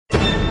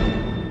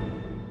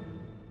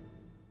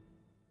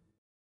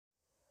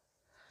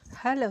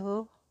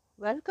Hello,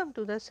 welcome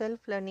to the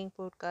Self-Learning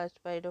Podcast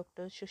by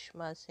Dr.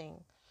 Sushma Singh.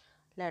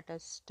 Let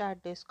us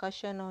start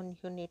discussion on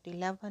Unit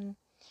 11,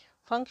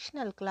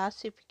 Functional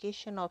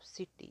Classification of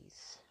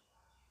Cities,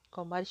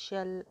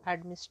 Commercial,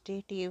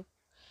 Administrative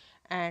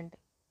and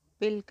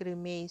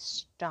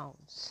Pilgrimage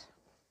Towns.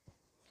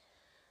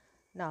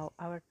 Now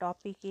our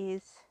topic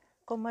is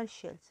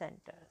Commercial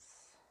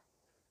Centers.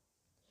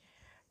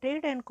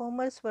 Trade and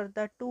commerce were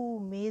the two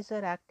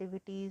major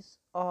activities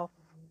of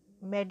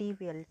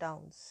medieval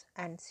towns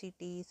and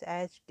cities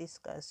as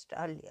discussed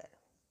earlier.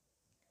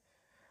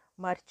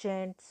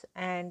 Merchants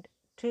and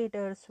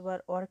traders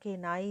were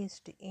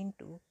organized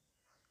into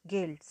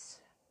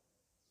guilds.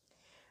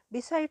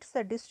 Besides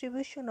the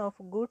distribution of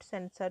goods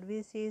and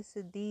services,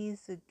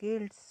 these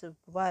guilds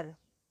were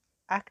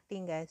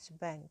acting as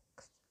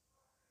banks.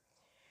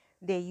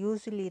 They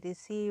usually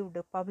received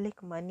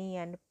public money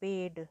and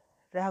paid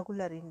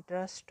regular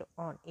interest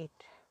on it.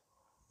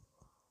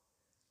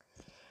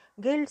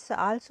 Guilds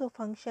also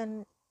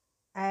function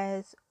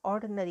as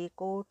ordinary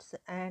courts,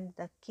 and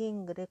the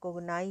king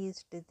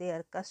recognized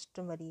their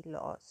customary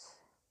laws.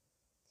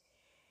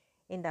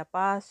 In the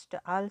past,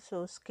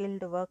 also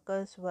skilled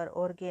workers were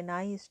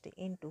organized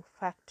into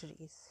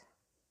factories.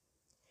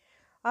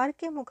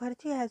 R.K.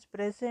 Mukherjee has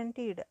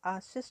presented a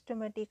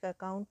systematic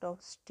account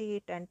of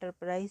state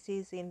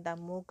enterprises in the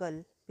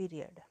Mughal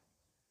period.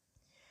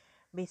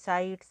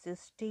 Besides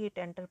state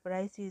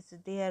enterprises,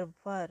 there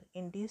were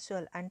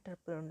individual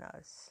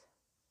entrepreneurs.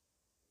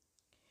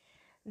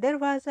 There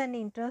was an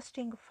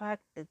interesting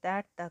fact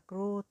that the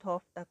growth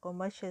of the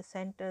commercial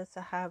centers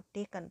have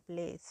taken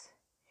place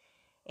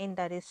in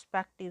the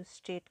respective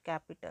state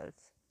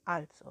capitals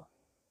also.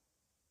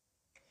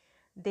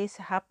 This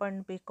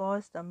happened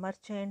because the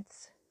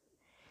merchants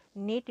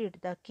needed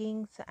the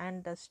king's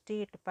and the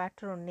state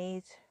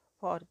patronage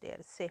for their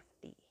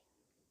safety.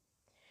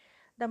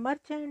 The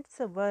merchants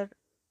were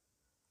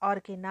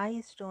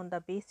organized on the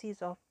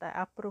basis of the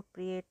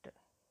appropriate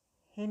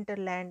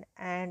hinterland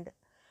and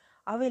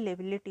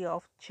availability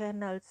of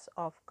channels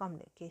of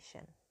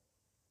communication.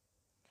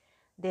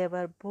 There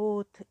were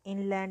both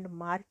inland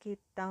market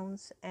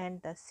towns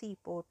and the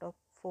seaport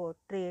for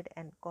trade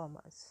and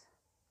commerce.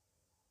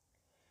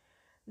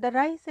 The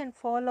rise and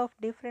fall of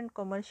different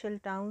commercial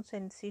towns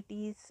and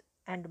cities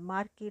and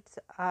markets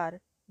are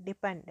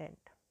dependent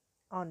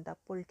on the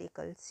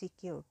political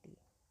security.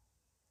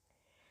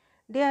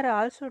 They are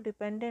also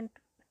dependent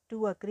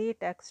to a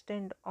great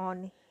extent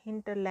on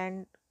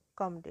hinterland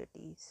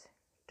commodities,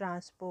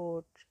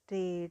 transport,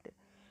 trade,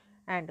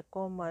 and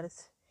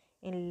commerce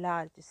in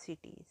large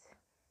cities,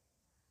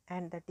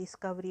 and the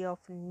discovery of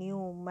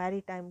new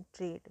maritime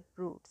trade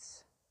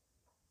routes.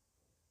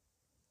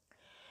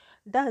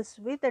 Thus,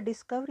 with the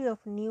discovery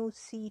of new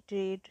sea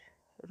trade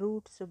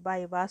routes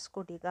by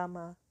Vasco da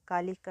Gama,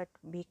 Calicut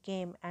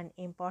became an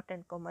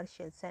important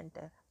commercial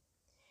center,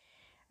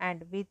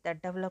 and with the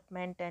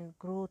development and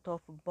growth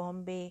of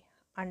Bombay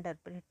under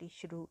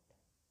British rule,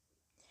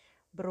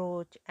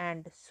 Bhuj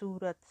and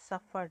Surat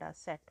suffered a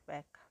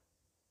setback.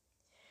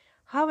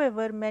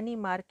 However, many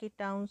market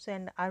towns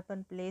and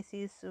urban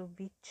places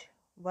which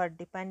were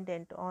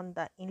dependent on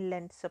the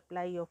inland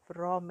supply of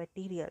raw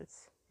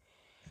materials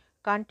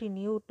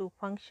continue to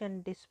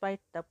function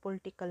despite the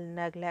political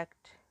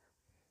neglect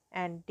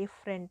and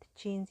different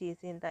changes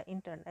in the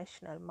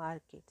international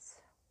markets.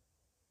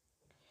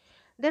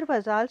 There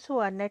was also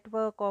a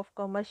network of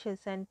commercial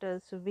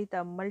centers with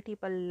a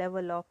multiple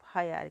level of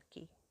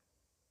hierarchy.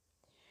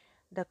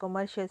 The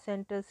commercial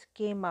centers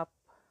came up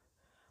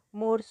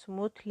more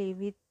smoothly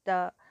with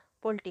the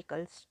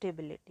political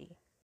stability.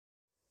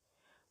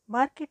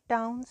 Market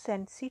towns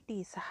and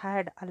cities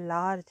had a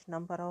large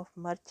number of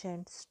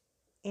merchants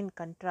in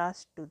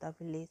contrast to the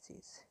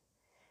villages.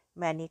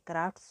 Many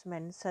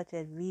craftsmen such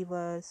as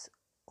weavers,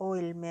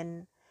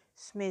 oilmen,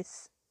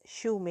 smiths,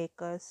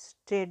 shoemakers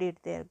traded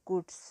their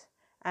goods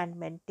and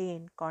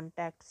maintained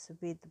contacts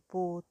with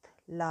both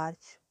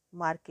large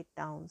market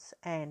towns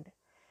and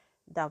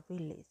the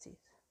villages.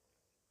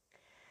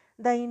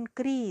 The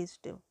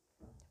increased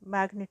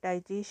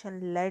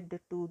magnetization led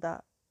to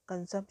the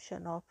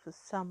consumption of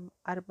some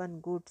urban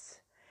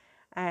goods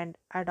and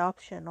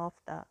adoption of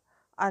the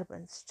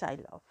urban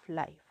style of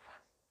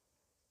life.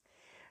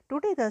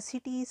 Today, the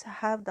cities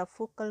have the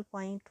focal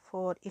point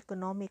for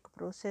economic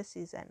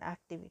processes and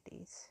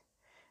activities.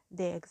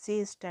 They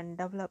exist and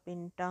develop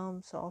in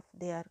terms of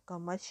their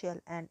commercial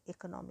and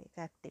economic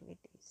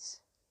activities.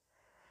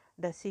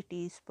 The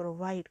cities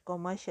provide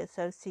commercial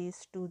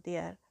services to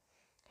their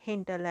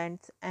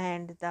hinterlands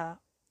and the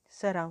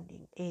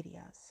surrounding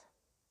areas.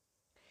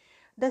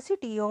 The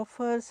city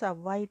offers a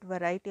wide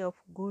variety of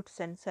goods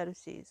and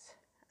services,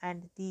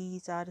 and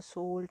these are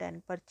sold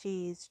and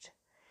purchased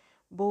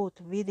both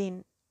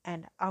within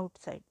and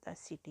outside the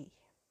city.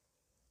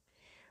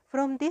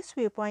 From this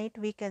viewpoint,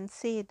 we can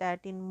say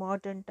that in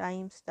modern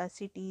times, the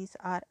cities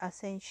are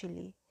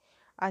essentially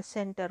a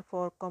center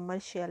for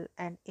commercial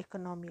and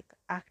economic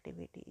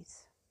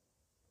activities.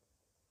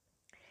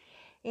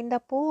 In the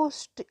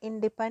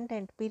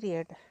post-independent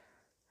period,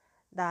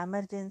 The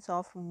emergence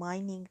of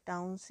mining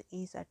towns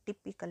is a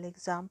typical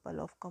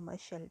example of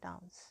commercial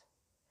towns.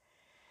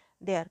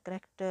 Their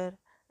character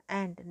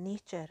and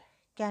nature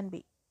can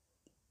be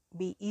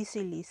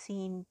easily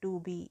seen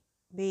to be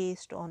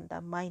based on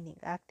the mining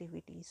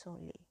activities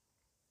only.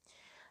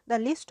 The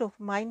list of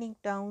mining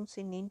towns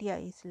in India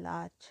is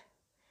large.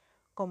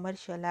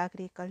 Commercial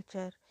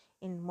agriculture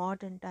in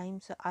modern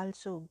times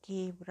also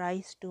gave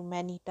rise to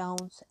many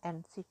towns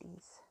and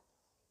cities.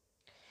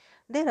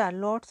 There are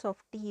lots of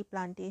tea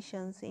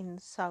plantations in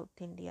South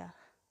India,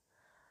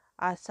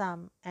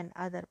 Assam, and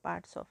other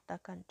parts of the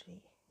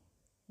country.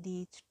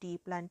 These tea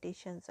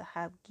plantations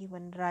have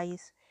given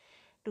rise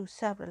to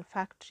several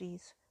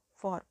factories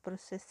for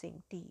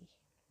processing tea.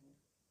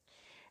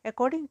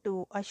 According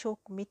to Ashok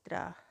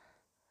Mitra,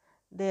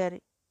 there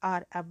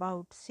are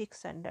about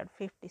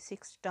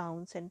 656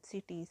 towns and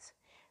cities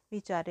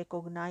which are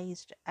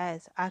recognized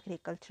as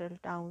agricultural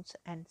towns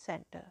and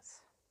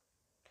centers.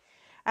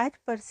 As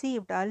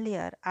perceived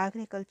earlier,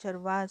 agriculture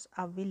was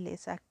a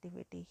village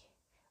activity,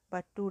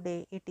 but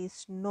today it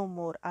is no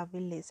more a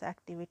village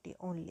activity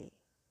only.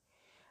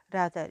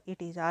 Rather, it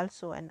is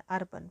also an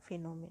urban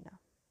phenomenon.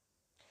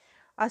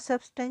 A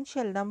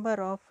substantial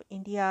number of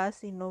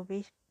India's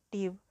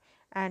innovative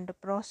and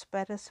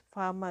prosperous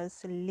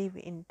farmers live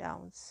in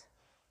towns.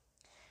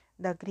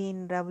 The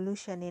Green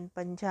Revolution in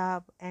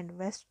Punjab and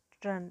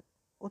western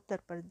Uttar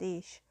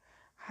Pradesh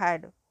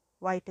had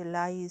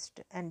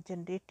vitalized and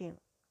generated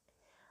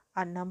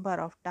a number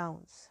of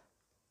towns,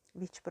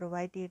 which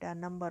provided a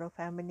number of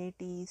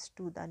amenities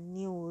to the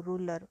new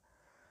rural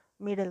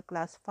middle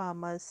class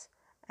farmers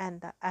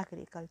and the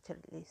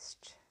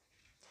agriculturalists.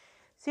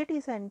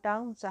 Cities and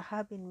towns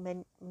have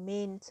been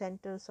main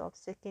centers of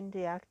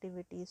secondary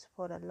activities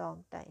for a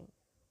long time.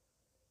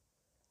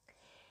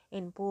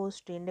 In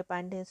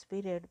post-independence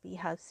period, we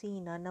have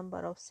seen a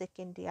number of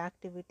secondary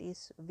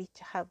activities which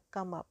have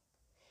come up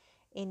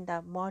in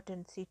the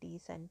modern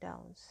cities and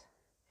towns.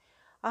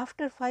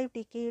 After 5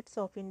 decades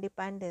of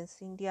independence,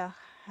 India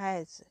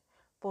has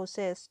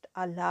possessed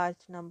a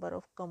large number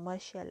of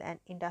commercial and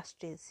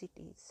industrial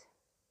cities.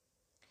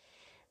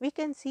 We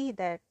can see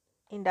that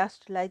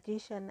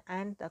industrialization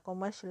and the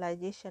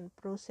commercialization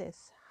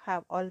process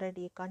have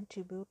already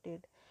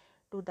contributed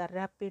to the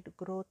rapid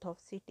growth of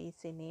cities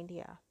in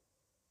India.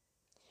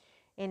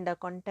 In the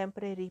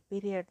contemporary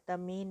period, the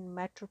main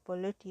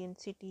metropolitan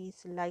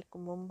cities like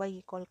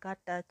Mumbai,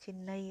 Kolkata,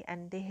 Chennai,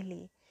 and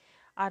Delhi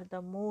are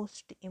the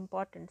most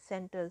important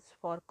centers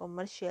for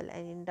commercial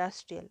and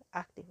industrial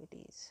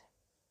activities.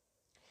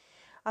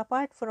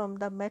 Apart from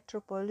the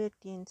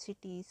metropolitan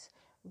cities,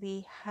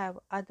 we have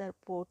other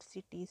port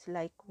cities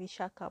like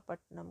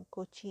Visakhapatnam,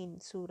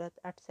 Cochin, Surat,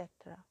 etc.,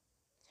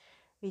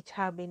 which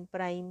have been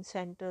prime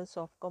centers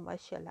of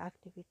commercial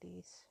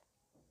activities.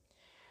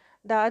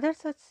 The other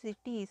such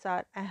cities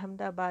are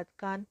Ahmedabad,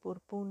 Kanpur,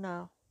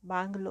 Pune,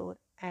 Bangalore,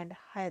 and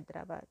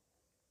Hyderabad.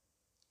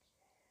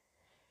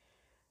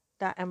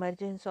 The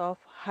emergence of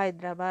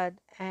Hyderabad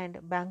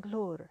and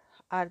Bangalore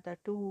are the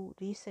two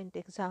recent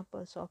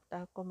examples of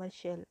the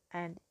commercial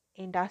and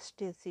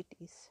industrial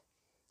cities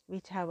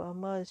which have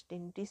emerged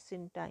in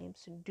recent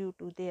times due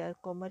to their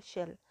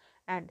commercial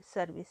and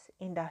service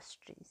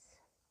industries.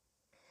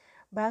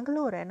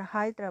 Bangalore and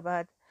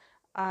Hyderabad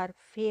are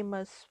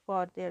famous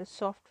for their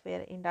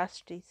software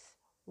industries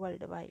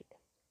worldwide.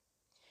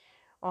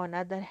 On the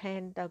other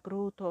hand, the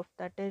growth of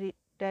the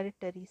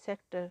territory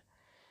sector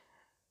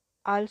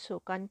also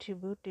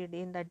contributed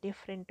in a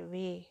different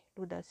way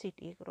to the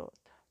city growth.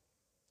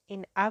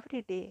 In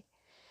everyday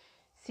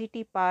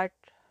city part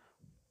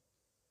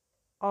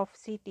of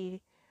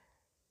city,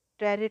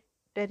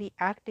 territory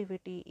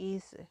activity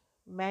is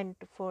meant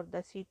for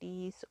the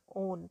city's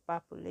own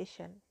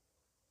population.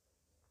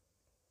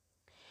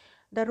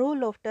 The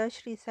role of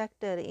tertiary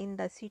sector in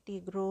the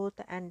city growth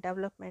and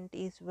development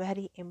is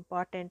very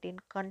important in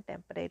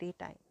contemporary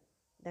time.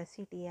 The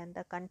city and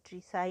the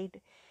countryside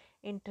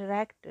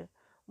interact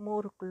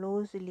more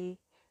closely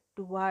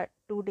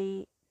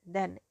today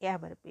than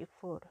ever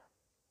before.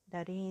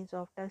 The range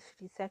of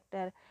tertiary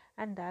sector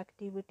and the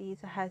activities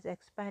has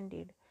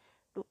expanded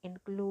to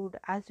include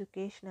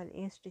educational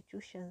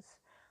institutions,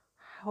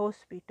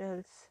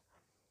 hospitals,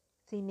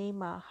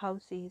 cinema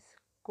houses,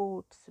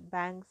 courts,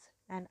 banks,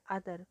 and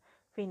other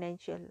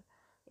financial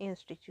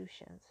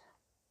institutions.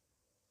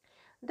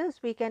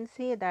 Thus, we can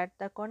say that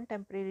the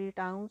contemporary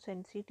towns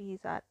and cities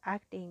are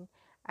acting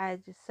as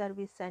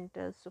service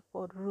centers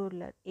for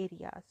rural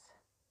areas.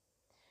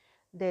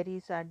 There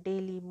is a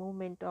daily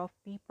movement of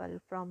people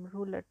from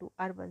rural to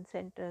urban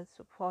centers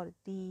for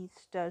these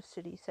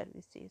tertiary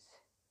services.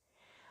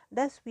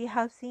 Thus, we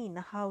have seen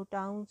how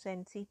towns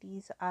and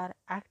cities are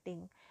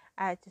acting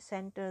as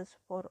centers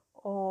for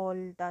all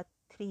the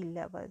three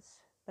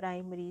levels: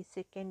 primary,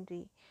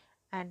 secondary,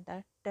 and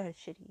the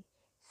tertiary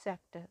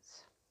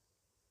sectors.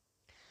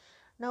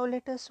 Now,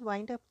 let us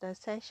wind up the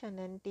session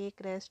and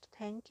take rest.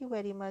 Thank you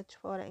very much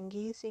for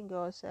engaging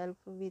yourself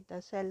with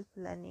the Self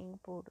Learning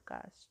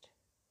Podcast.